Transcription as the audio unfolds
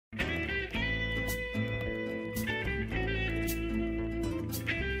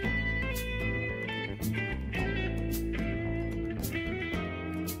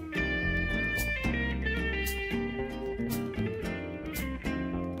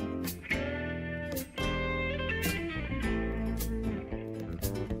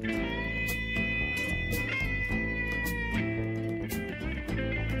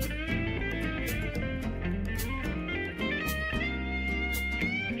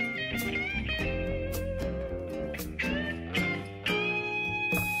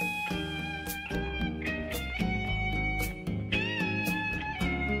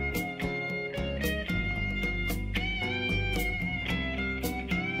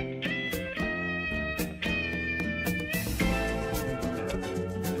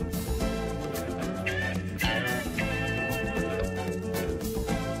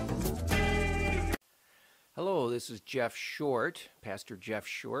This is Jeff Short, Pastor Jeff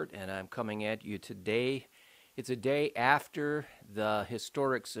Short, and I'm coming at you today. It's a day after the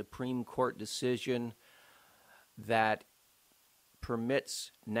historic Supreme Court decision that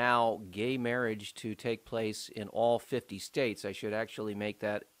permits now gay marriage to take place in all 50 states. I should actually make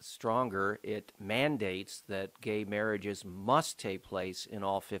that stronger. It mandates that gay marriages must take place in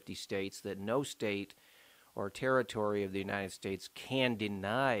all 50 states, that no state or territory of the United States can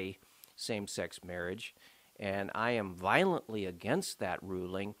deny same-sex marriage. And I am violently against that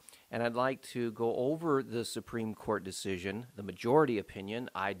ruling, and I'd like to go over the Supreme Court decision, the majority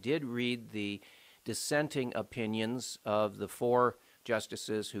opinion. I did read the dissenting opinions of the four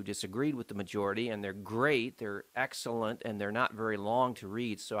justices who disagreed with the majority, and they're great, they're excellent, and they're not very long to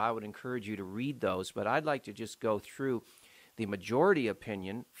read, so I would encourage you to read those. But I'd like to just go through the majority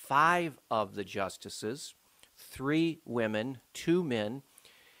opinion. 5 of the justices, 3 women, 2 men,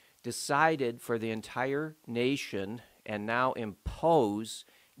 decided for the entire nation and now impose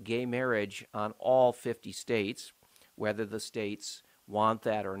gay marriage on all 50 states, whether the states want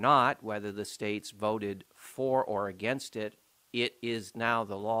that or not, whether the states voted for or against it. It is now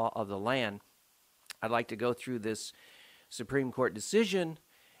the law of the land. I'd like to go through this Supreme Court decision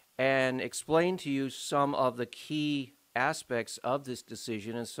and explain to you some of the key aspects of this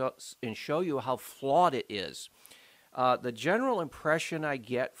decision and show you how flawed it is. The general impression I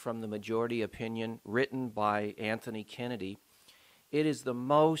get from the majority opinion written by Anthony Kennedy, it is the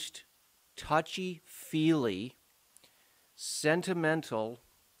most touchy-feely, sentimental,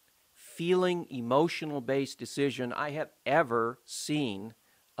 emotional-based decision I have ever seen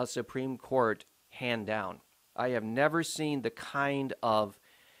a Supreme Court hand down. I have never seen the kind of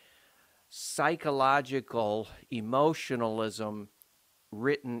psychological emotionalism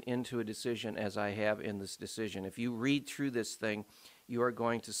written into a decision as I have in this decision. If you read through this thing, you are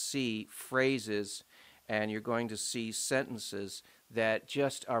going to see phrases and you're going to see sentences that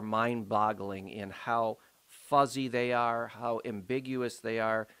just are mind-boggling in how fuzzy they are, how ambiguous they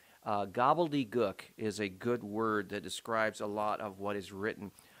are. Gobbledygook is a good word that describes a lot of what is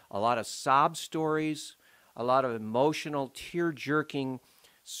written. A lot of sob stories, a lot of emotional, tear-jerking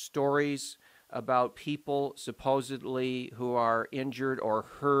stories about people supposedly who are injured or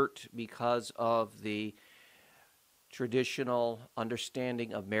hurt because of the traditional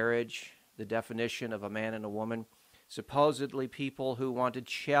understanding of marriage, the definition of a man and a woman. Supposedly people who want to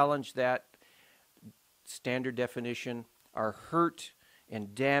challenge that standard definition are hurt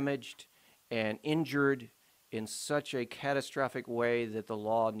and damaged and injured in such a catastrophic way that the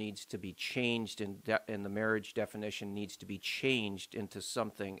law needs to be changed and the marriage definition needs to be changed into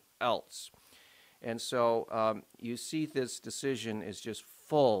something else. And so you see this decision is just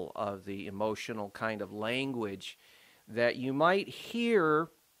full of the emotional kind of language that you might hear,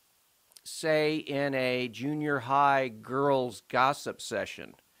 say, in a junior high girls' gossip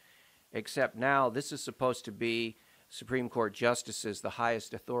session. Except now this is supposed to be Supreme Court justices, the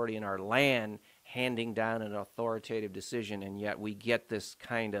highest authority in our land, handing down an authoritative decision, and yet we get this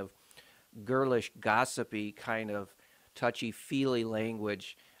kind of girlish, gossipy, kind of touchy-feely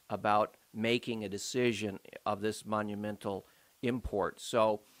language about making a decision of this monumental import.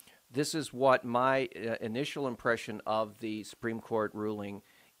 So this is what my initial impression of the Supreme Court ruling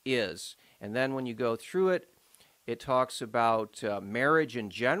is. And then when you go through it, it talks about marriage in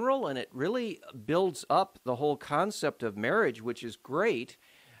general, and it really builds up the whole concept of marriage, which is great,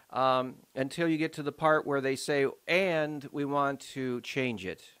 until you get to the part where they say, and we want to change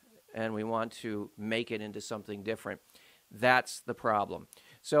it, and we want to make it into something different. That's the problem.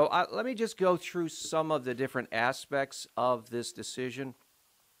 So let me just go through some of the different aspects of this decision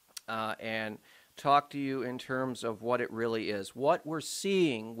and talk to you in terms of what it really is. What we're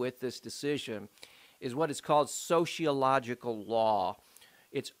seeing with this decision is what is called sociological law.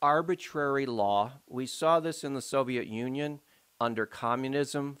 It's arbitrary law. We saw this in the Soviet Union under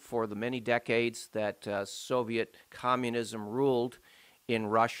communism for the many decades that Soviet communism ruled in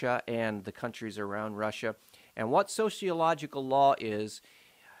Russia and the countries around Russia. And what sociological law is,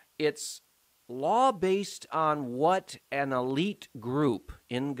 it's law based on what an elite group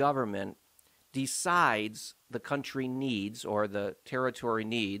in government decides the country needs or the territory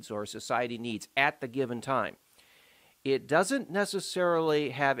needs or society needs at the given time. It doesn't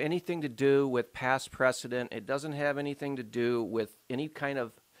necessarily have anything to do with past precedent. It doesn't have anything to do with any kind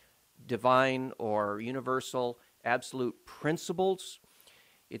of divine or universal absolute principles.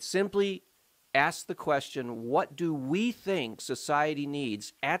 It simply asks the question, what do we think society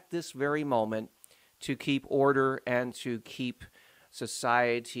needs at this very moment to keep order and to keep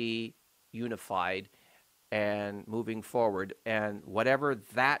society unified and moving forward? And whatever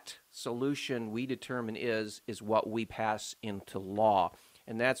that solution we determine is what we pass into law.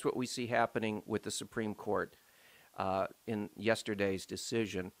 And that's what we see happening with the Supreme Court in yesterday's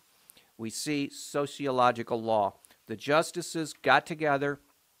decision. We see sociological law. The justices got together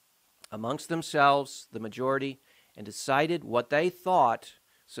amongst themselves, the majority, and decided what they thought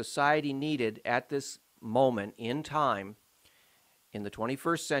society needed at this moment in time in the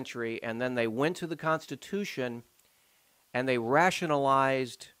 21st century, and then they went to the Constitution and they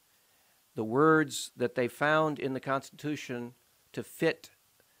rationalized the words that they found in the Constitution to fit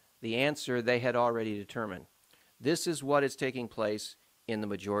the answer they had already determined. This is what is taking place in the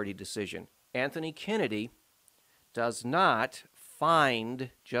majority decision. Anthony Kennedy does not find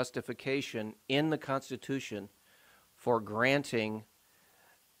justification in the Constitution for granting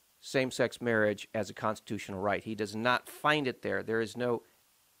same-sex marriage as a constitutional right. He does not find it there. There is no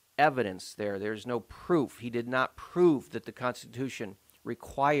evidence there. There is no proof. He did not prove that the Constitution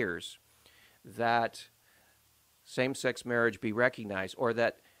requires that same-sex marriage be recognized or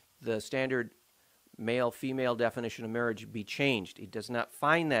that the standard male-female definition of marriage be changed. He does not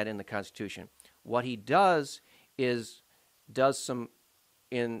find that in the Constitution. What he does is some,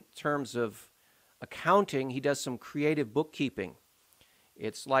 in terms of accounting, he does some creative bookkeeping.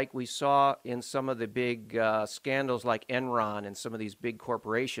 It's like we saw in some of the big scandals like Enron and some of these big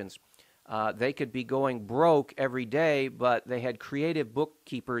corporations. They could be going broke every day, but they had creative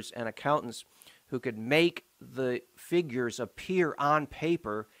bookkeepers and accountants who could make the figures appear on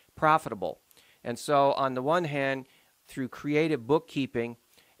paper profitable. And so on the one hand, through creative bookkeeping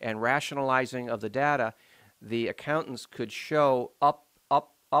and rationalizing of the data, the accountants could show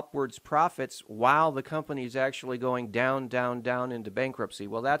upwards profits while the company is actually going down into bankruptcy.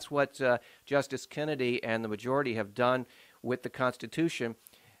 Well, that's what Justice Kennedy and the majority have done with the Constitution.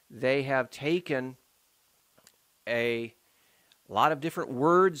 They have taken a lot of different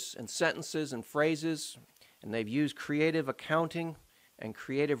words and sentences and phrases, and they've used creative accounting and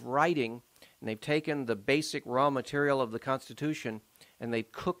creative writing, and they've taken the basic raw material of the Constitution and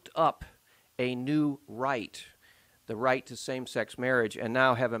they've cooked up a new right, the right to same-sex marriage, and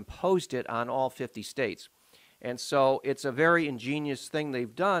now have imposed it on all 50 states. And so it's a very ingenious thing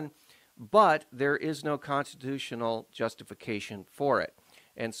they've done, but there is no constitutional justification for it.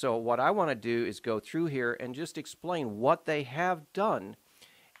 And so what I want to do is go through here and just explain what they have done,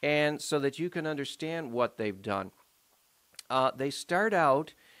 and so that you can understand what they've done. They start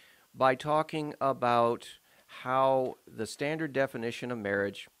out by talking about how the standard definition of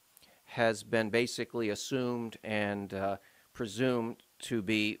marriage has been basically assumed and presumed to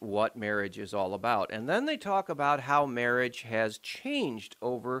be what marriage is all about. And then they talk about how marriage has changed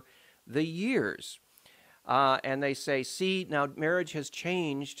over the years. And they say, see, now marriage has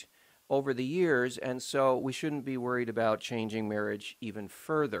changed over the years, and so we shouldn't be worried about changing marriage even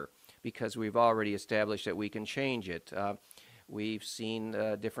further because we've already established that we can change it. We've seen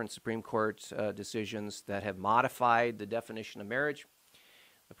different Supreme Court decisions that have modified the definition of marriage.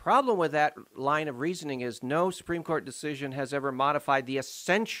 The problem with that line of reasoning is no Supreme Court decision has ever modified the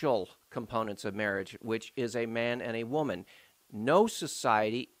essential components of marriage, which is a man and a woman. No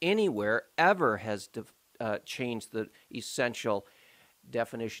society anywhere ever has changed the essential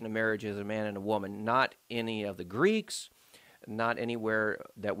definition of marriage as a man and a woman. Not any of the Greeks, not anywhere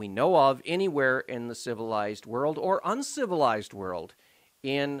that we know of, anywhere in the civilized world or uncivilized world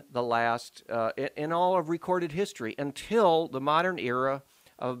in the last, in all of recorded history until the modern era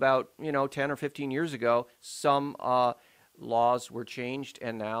of about 10 or 15 years ago. Some laws were changed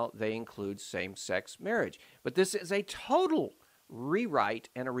and now they include same-sex marriage. But this is a total rewrite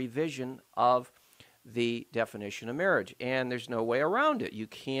and a revision of the definition of marriage, and there's no way around it. You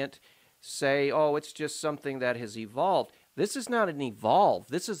can't say, oh, it's just something that has evolved. This is not an evolve.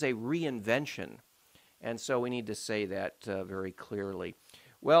 This is a reinvention, and so we need to say that very clearly.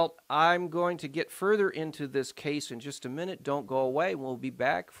 Well, I'm going to get further into this case in just a minute. Don't go away. We'll be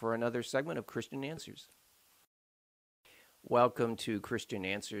back for another segment of Christian Answers. Welcome to Christian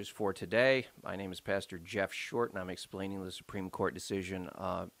Answers for today. My name is Pastor Jeff Short, and I'm explaining the Supreme Court decision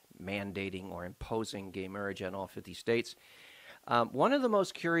mandating or imposing gay marriage in all 50 states. One of the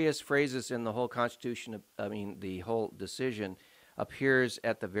most curious phrases in the whole Constitution, the whole decision, appears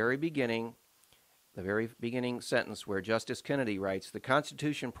at the very beginning sentence where Justice Kennedy writes, "The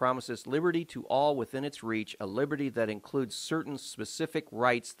Constitution promises liberty to all within its reach, a liberty that includes certain specific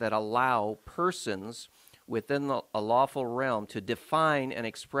rights that allow persons within a lawful realm to define and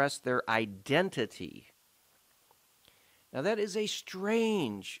express their identity." Now that is a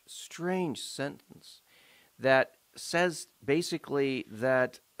strange sentence that says basically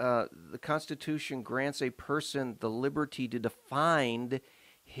that the Constitution grants a person the liberty to define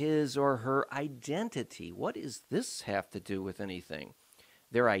his or her identity. What does this have to do with anything?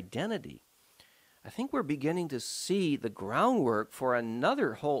 Their identity. I think we're beginning to see the groundwork for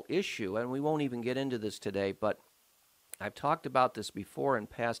another whole issue, and we won't even get into this today, but I've talked about this before in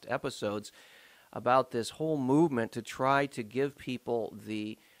past episodes, about this whole movement to try to give people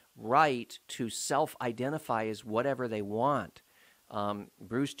the right to self-identify as whatever they want.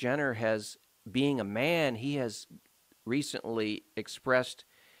 Bruce Jenner has, being a man, he has recently expressed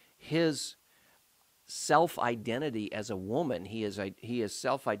his self-identity as a woman. He is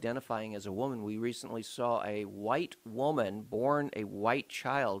self-identifying as a woman. We recently saw a white woman, born a white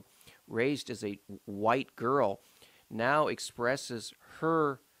child, raised as a white girl, now expresses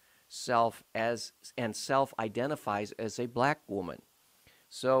herself as and self-identifies as a black woman.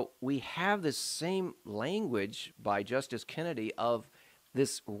 So we have this same language by Justice Kennedy of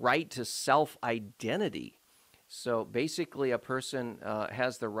this right to self-identity. So basically a person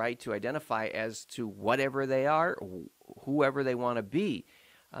has the right to identify as to whatever they are, whoever they want to be.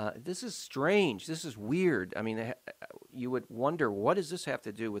 This is strange. This is weird. I mean, you would wonder, what does this have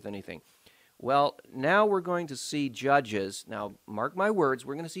to do with anything? Well, now we're going to see judges. Now, mark my words,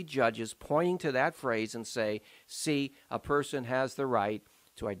 we're going to see judges pointing to that phrase and say, see, a person has the right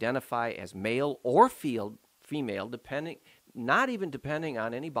to identify as male or female, not even depending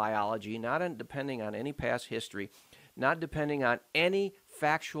on any biology, depending on any past history, not depending on any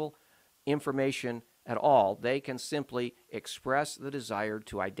factual information at all. They can simply express the desire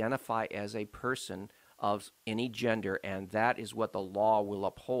to identify as a person of any gender, and that is what the law will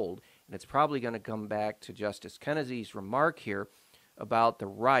uphold. And it's probably going to come back to Justice Kennedy's remark here about the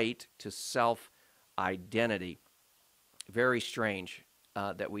right to self-identity. Very strange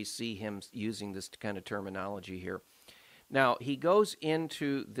that we see him using this kind of terminology here. Now, he goes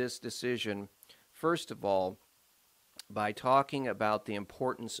into this decision, first of all, by talking about the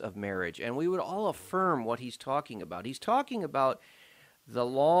importance of marriage. And we would all affirm what he's talking about. He's talking about the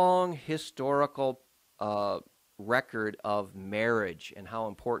long historical record of marriage and how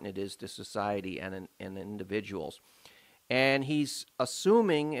important it is to society and individuals. And he's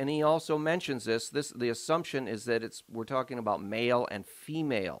assuming, and he also mentions the assumption is that we're talking about male and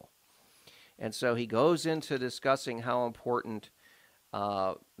female. And so he goes into discussing how important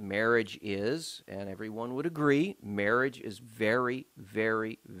marriage is, and everyone would agree, marriage is very,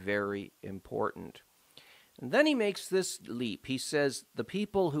 very, very important. And then he makes this leap. He says the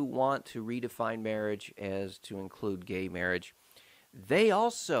people who want to redefine marriage as to include gay marriage, they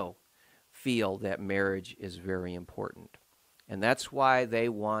also feel that marriage is very important. And that's why they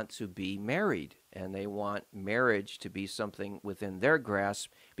want to be married, and they want marriage to be something within their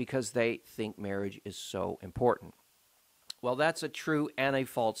grasp because they think marriage is so important. Well, that's a true and a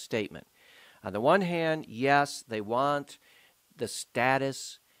false statement. On the one hand, yes, they want the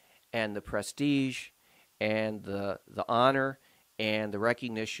status and the prestige and the honor and the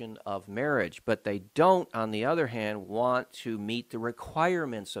recognition of marriage, but they don't, on the other hand, want to meet the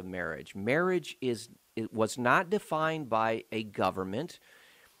requirements of marriage. Marriage was not defined by a government.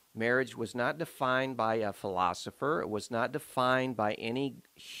 Marriage was not defined by a philosopher. It was not defined by any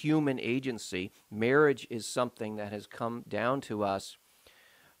human agency. Marriage is something that has come down to us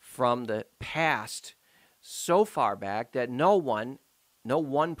from the past so far back that no one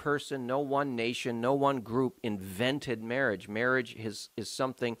person, no one nation, no one group invented marriage. Marriage is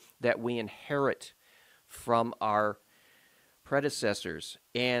something that we inherit from our predecessors,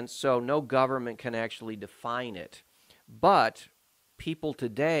 and so no government can actually define it. But people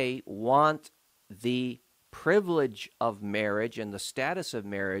today want the privilege of marriage and the status of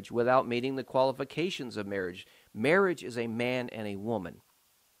marriage without meeting the qualifications of marriage. Marriage is a man and a woman.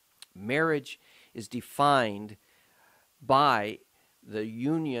 Marriage is defined by the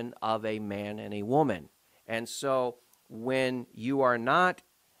union of a man and a woman. And so when you are not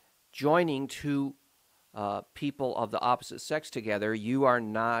joining two people of the opposite sex together, you are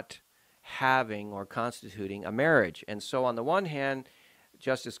not having or constituting a marriage. And so on the one hand,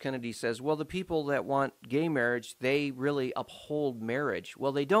 Justice Kennedy says, well, the people that want gay marriage, they really uphold marriage.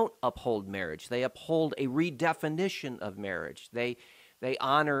 Well, they don't uphold marriage. They uphold a redefinition of marriage. They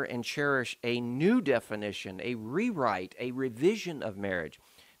honor and cherish a new definition, a rewrite, a revision of marriage.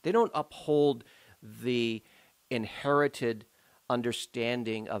 They don't uphold the inherited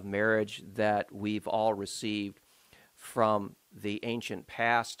understanding of marriage that we've all received from the ancient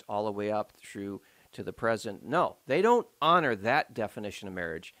past all the way up through to the present. No, they don't honor that definition of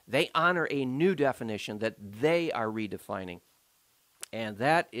marriage. They honor a new definition that they are redefining. And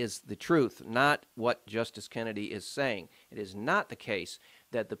that is the truth, not what Justice Kennedy is saying. It is not the case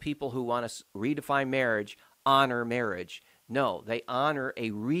that the people who want to redefine marriage honor marriage. No, they honor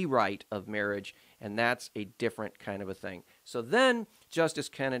a rewrite of marriage, and that's a different kind of a thing. So then Justice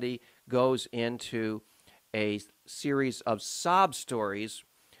Kennedy goes into a series of sob stories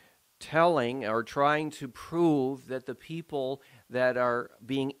telling or trying to prove that the people that are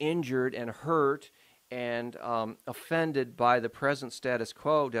being injured and hurt and offended by the present status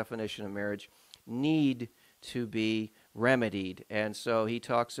quo definition of marriage need to be remedied. And so he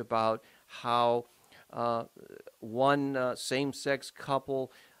talks about how one same-sex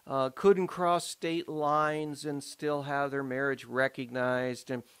couple couldn't cross state lines and still have their marriage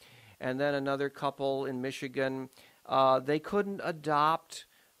recognized, and then another couple in Michigan, they couldn't adopt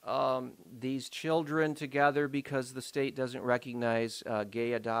these children together because the state doesn't recognize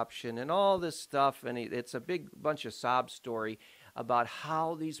gay adoption and all this stuff. And it's a big bunch of sob story about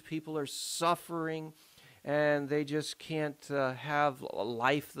how these people are suffering and they just can't have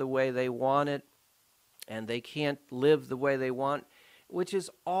life the way they want it, and they can't live the way they want, which is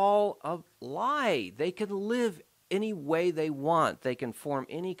all a lie. They can live any way they want. They can form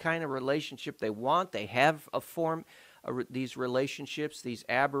any kind of relationship they want. They have these relationships, these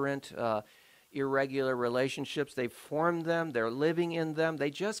aberrant, irregular relationships. They've formed them. They're living in them.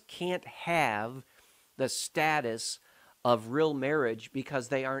 They just can't have the status of real marriage because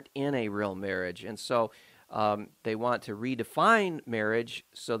they aren't in a real marriage. And so they want to redefine marriage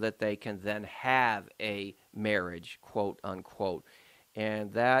so that they can then have a marriage, quote unquote.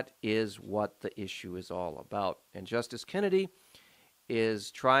 And that is what the issue is all about. And Justice Kennedy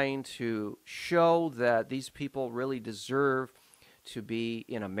is trying to show that these people really deserve to be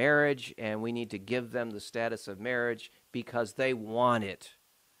in a marriage, and we need to give them the status of marriage because they want it,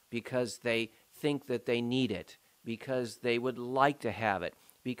 because they think that they need it, because they would like to have it,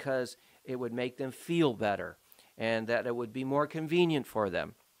 because it would make them feel better, and that it would be more convenient for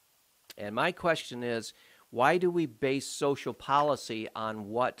them. And my question is, why do we base social policy on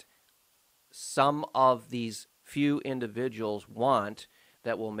what some of these few individuals want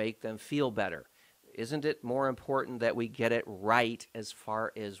that will make them feel better? Isn't it more important that we get it right as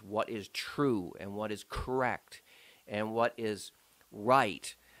far as what is true and what is correct and what is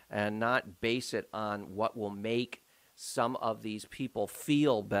right, and not base it on what will make some of these people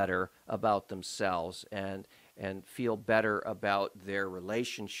feel better about themselves and feel better about their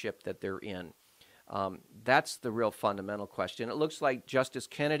relationship that they're in? That's the real fundamental question. It looks like Justice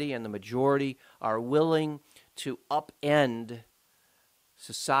Kennedy and the majority are willing to upend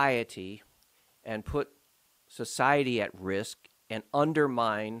society and put society at risk and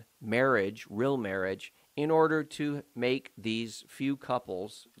undermine marriage, real marriage, in order to make these few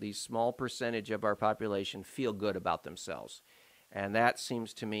couples, these small percentage of our population, feel good about themselves. And that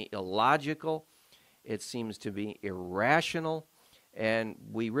seems to me illogical. It seems to be irrational. And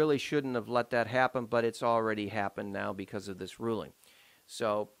we really shouldn't have let that happen, but it's already happened now because of this ruling.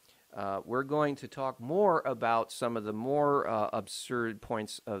 So we're going to talk more about some of the more absurd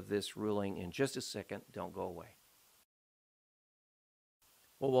points of this ruling in just a second. Don't go away.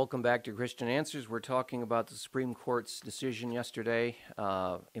 Well, welcome back to Christian Answers. We're talking about the Supreme Court's decision yesterday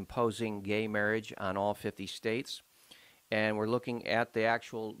imposing gay marriage on all 50 states. And we're looking at the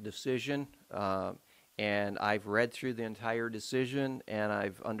actual decision. And I've read through the entire decision, and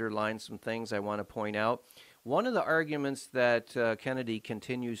I've underlined some things I want to point out. One of the arguments that Kennedy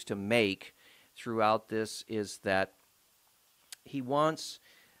continues to make throughout this is that he wants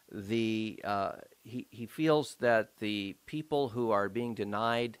he feels that the people who are being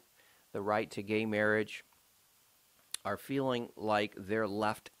denied the right to gay marriage are feeling like they're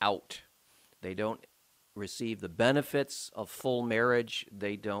left out. They don't receive the benefits of full marriage.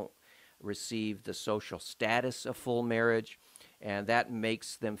 They don't receive the social status of full marriage, and that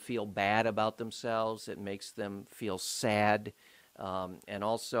makes them feel bad about themselves. It makes them feel sad, and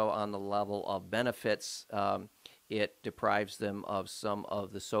also on the level of benefits, it deprives them of some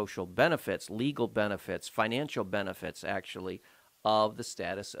of the social benefits, legal benefits, financial benefits, actually, of the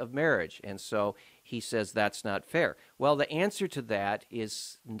status of marriage. And so he says that's not fair. Well, the answer to that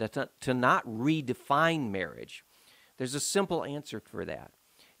is to not redefine marriage. There's a simple answer for that,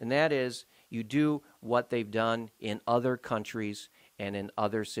 and that is you do what they've done in other countries and in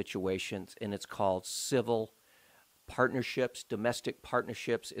other situations, and it's called civil partnerships, domestic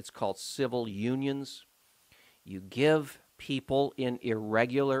partnerships. It's called civil unions. You give people in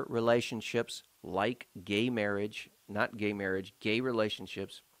irregular relationships like gay marriage, not gay marriage, gay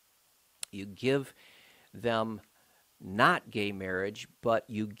relationships, you give them not gay marriage, but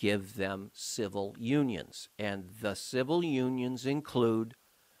you give them civil unions. And the civil unions include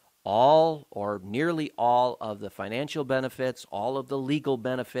all or nearly all of the financial benefits, all of the legal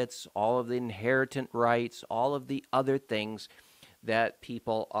benefits, all of the inheritance rights, all of the other things that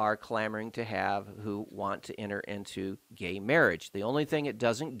people are clamoring to have who want to enter into gay marriage. The only thing it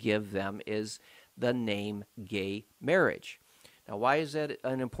doesn't give them is the name gay marriage. Now, why is that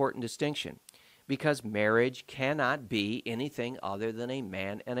an important distinction? Because marriage cannot be anything other than a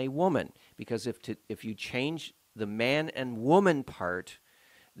man and a woman. Because if you change the man and woman part,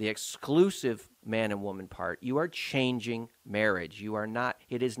 the exclusive man and woman part, you are changing marriage. You are not,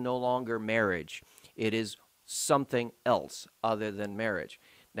 it is no longer marriage. It is something else other than marriage.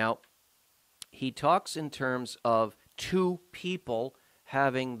 Now, he talks in terms of two people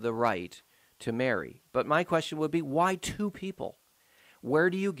having the right to marry. But my question would be, why two people? Where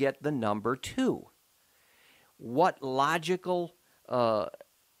do you get the number two? What logical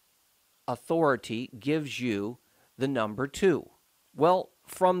authority gives you the number two? Well,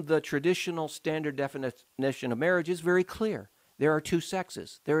 from the traditional standard definition of marriage is very clear. There are two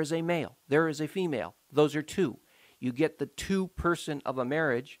sexes. There is a male. There is a female. Those are two. You get the two-person of a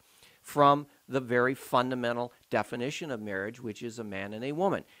marriage from the very fundamental definition of marriage, which is a man and a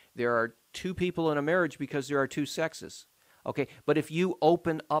woman. There are two people in a marriage because there are two sexes. Okay, but if you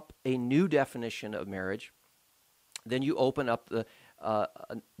open up a new definition of marriage, then you open up the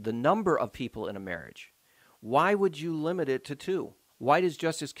number of people in a marriage. Why would you limit it to two? Why does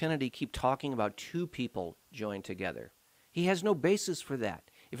Justice Kennedy keep talking about two people joined together? He has no basis for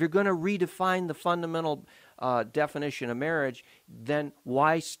that. If you're going to redefine the fundamental definition of marriage, then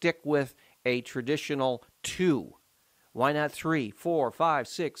why stick with a traditional two? Why not 3, 4, 5,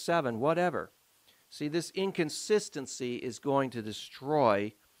 6, 7, whatever? See, this inconsistency is going to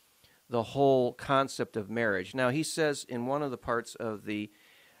destroy the whole concept of marriage. Now, he says in one of the parts of the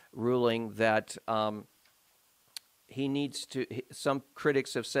ruling that he needs to, some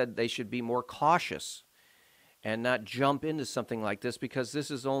critics have said they should be more cautious and not jump into something like this because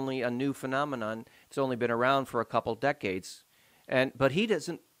this is only a new phenomenon. It's only been around for a couple decades. But he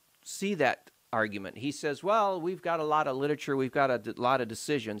doesn't see that argument. He says, well, we've got a lot of literature, we've got a lot of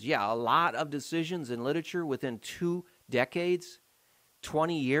decisions. Yeah, a lot of decisions in literature within 2 decades,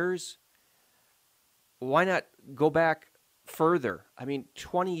 20 years. Why not go back further? I mean,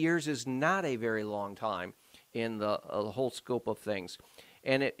 20 years is not a very long time in the whole scope of things.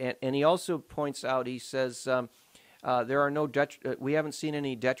 And he also points out, he says, there are no we haven't seen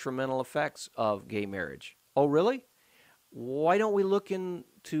any detrimental effects of gay marriage. Oh, really? Why don't we look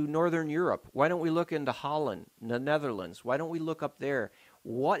into Northern Europe? Why don't we look into Holland, the Netherlands? Why don't we look up there?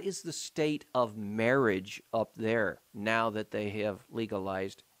 What is the state of marriage up there now that they have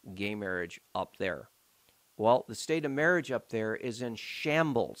legalized gay marriage up there? Well, the state of marriage up there is in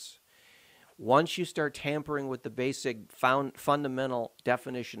shambles. Once you start tampering with the basic fundamental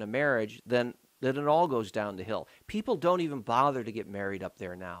definition of marriage, then it all goes down the hill. People don't even bother to get married up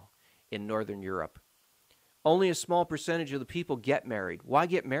there now in Northern Europe. Only a small percentage of the people get married. Why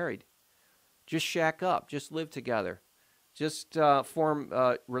get married? Just shack up. Just live together. Just form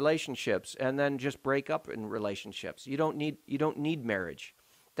relationships and then just break up in relationships. You don't need marriage.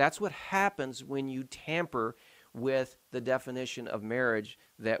 That's what happens when you tamper with the definition of marriage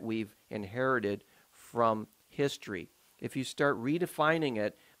that we've inherited from history. If you start redefining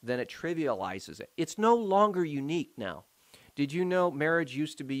it, then it trivializes it. It's no longer unique now. Did you know marriage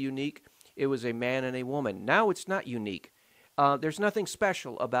used to be unique? It was a man and a woman. Now it's not unique. There's nothing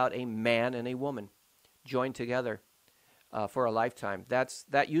special about a man and a woman joined together for a lifetime.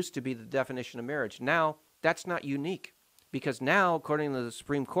 That used to be the definition of marriage. Now, that's not unique because now, according to the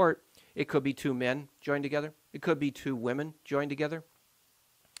Supreme Court, it could be two men joined together. It could be two women joined together.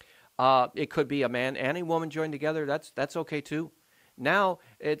 It could be a man and a woman joined together. That's okay too. Now,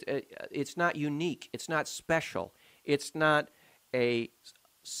 it's not unique. It's not special. It's not a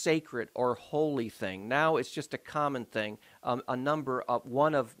sacred or holy thing. Now it's just a common thing,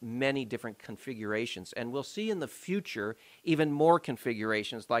 one of many different configurations. And we'll see in the future even more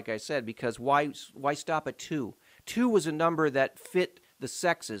configurations, like I said, because why stop at 2? 2 was a number that fit the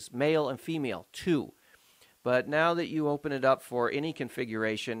sexes, male and female, 2. But now that you open it up for any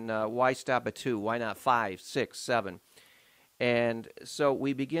configuration, why stop at 2? Why not 5, 6, 7? And so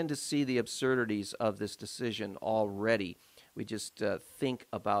we begin to see the absurdities of this decision already. We just think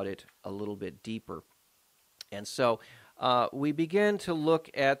about it a little bit deeper. And so we begin to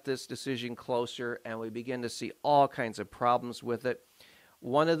look at this decision closer, and we begin to see all kinds of problems with it.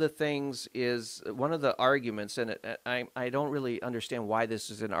 One of the things is, one of the arguments, and I don't really understand why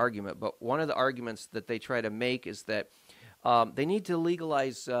this is an argument, but one of the arguments that they try to make is that They need to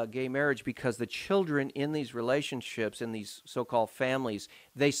legalize gay marriage because the children in these relationships, in these so-called families,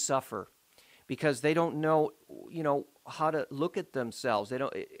 they suffer because they don't know, how to look at themselves. They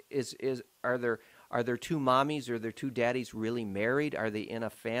don't. Are there two mommies or there two daddies really married? Are they in a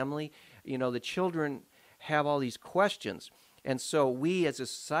family? The children have all these questions. And so we as a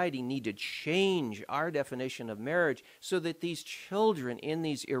society need to change our definition of marriage so that these children in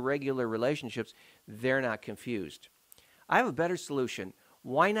these irregular relationships, they're not confused. I have a better solution.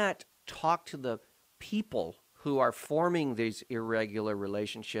 Why not talk to the people who are forming these irregular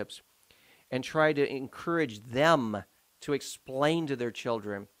relationships and try to encourage them to explain to their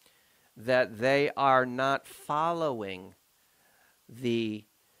children that they are not following the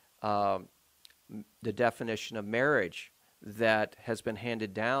definition of marriage that has been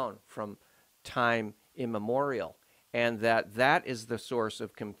handed down from time immemorial, and that is the source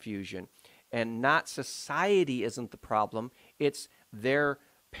of confusion. And not society isn't the problem, it's their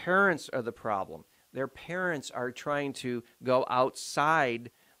parents are the problem. Their parents are trying to go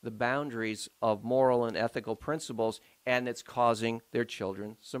outside the boundaries of moral and ethical principles, and it's causing their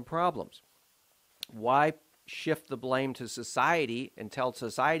children some problems. Why shift the blame to society and tell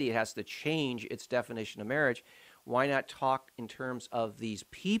society it has to change its definition of marriage? Why not talk in terms of these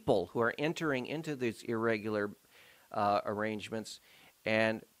people who are entering into these irregular arrangements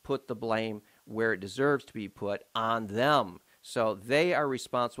and put the blame where it deserves to be put, on them? So they are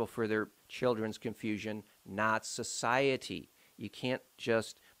responsible for their children's confusion, not society. You can't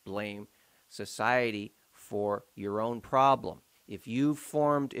just blame society for your own problem. If you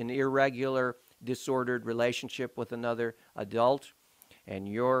formed an irregular, disordered relationship with another adult, and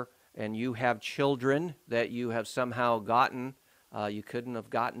you have children that you have somehow gotten, you couldn't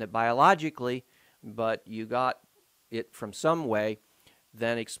have gotten it biologically, but you got it from some way,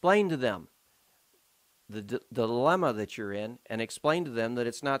 then explain to them the dilemma that you're in, and explain to them that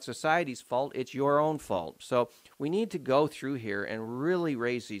it's not society's fault, it's your own fault. So we need to go through here and really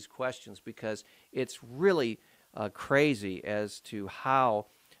raise these questions, because it's really crazy as to how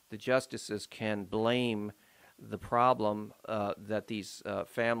the justices can blame the problem that these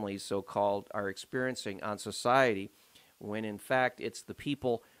families, so-called, are experiencing on society, when in fact it's the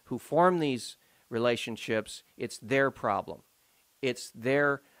people who form these relationships. It's their problem. It's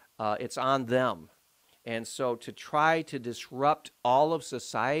on them. And so to try to disrupt all of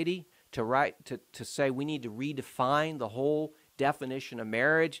society, to say we need to redefine the whole definition of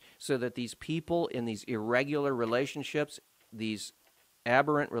marriage so that these people in these irregular relationships, these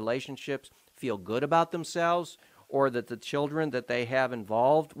aberrant relationships, feel good about themselves, or that the children that they have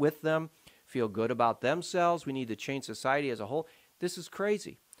involved with them feel good about themselves. We need to change society as a whole. This is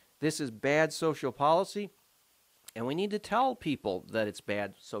crazy. This is bad social policy, and we need to tell people that it's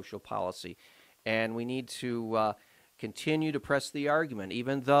bad social policy. And we need to continue to press the argument.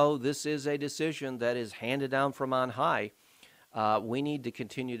 Even though this is a decision that is handed down from on high, we need to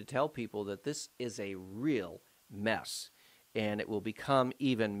continue to tell people that this is a real mess. And it will become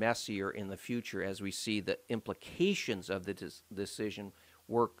even messier in the future as we see the implications of the decision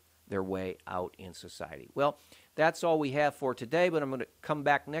work their way out in society. Well, that's all we have for today, but I'm going to come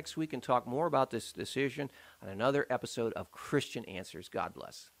back next week and talk more about this decision on another episode of Christian Answers. God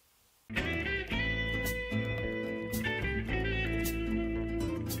bless.